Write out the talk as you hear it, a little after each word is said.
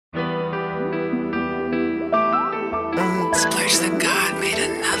Splash the God made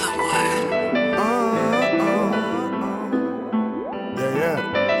another one.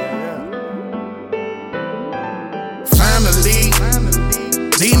 Finally,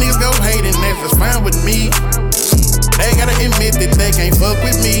 these niggas go hating, that's just fine with me. They gotta admit that they can't fuck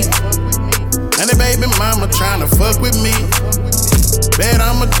with me. And the baby mama tryna fuck with me. Bet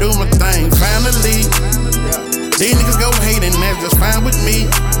I'ma do my thing, finally. These niggas go hating, that's just fine with me.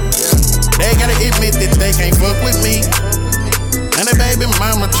 They gotta admit that they can't fuck with me. And the baby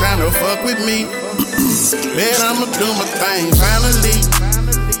mama tryna fuck with me. Bet I'ma do my thing, finally.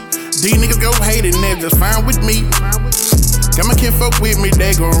 These niggas go hating, that's just fine with me. Come on, can't fuck with me,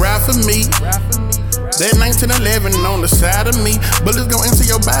 they gon' ride for me. That 1911 on the side of me. Bullets go into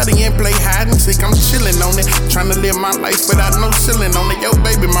your body and play hide and seek. I'm chillin' on it, tryna live my life without no ceiling on it. Yo,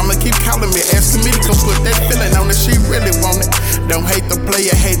 baby mama keep calling me, asking me to come put that feeling on it. She really want it. Don't hate the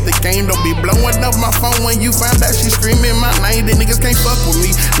player, hate the game. Don't be blowing up my phone when you find out she screaming my name. The niggas can't fuck with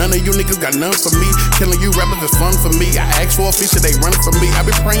me. None of you niggas got none for me. Killing you rappers is fun for me. I ask for a feature, they run for me. I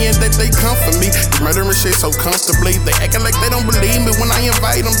be praying that they come for me. They murdering shit so comfortably. They acting like they don't believe me. When I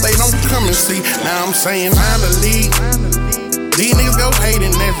invite them, they don't come and see. Now I'm saying finally, these niggas go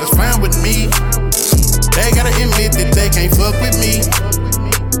hating, that's just fine with me. They gotta admit that they can't fuck with me.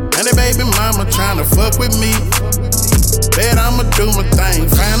 And the baby mama tryna fuck with me. Bet I'ma do my thing,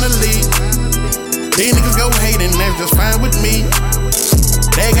 finally. These niggas go hating, that's just fine with me.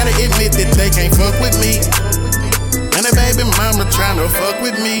 They gotta admit that they can't fuck with me. And the baby mama tryna fuck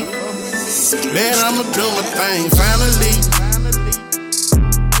with me. Bet I'ma do my thing, finally.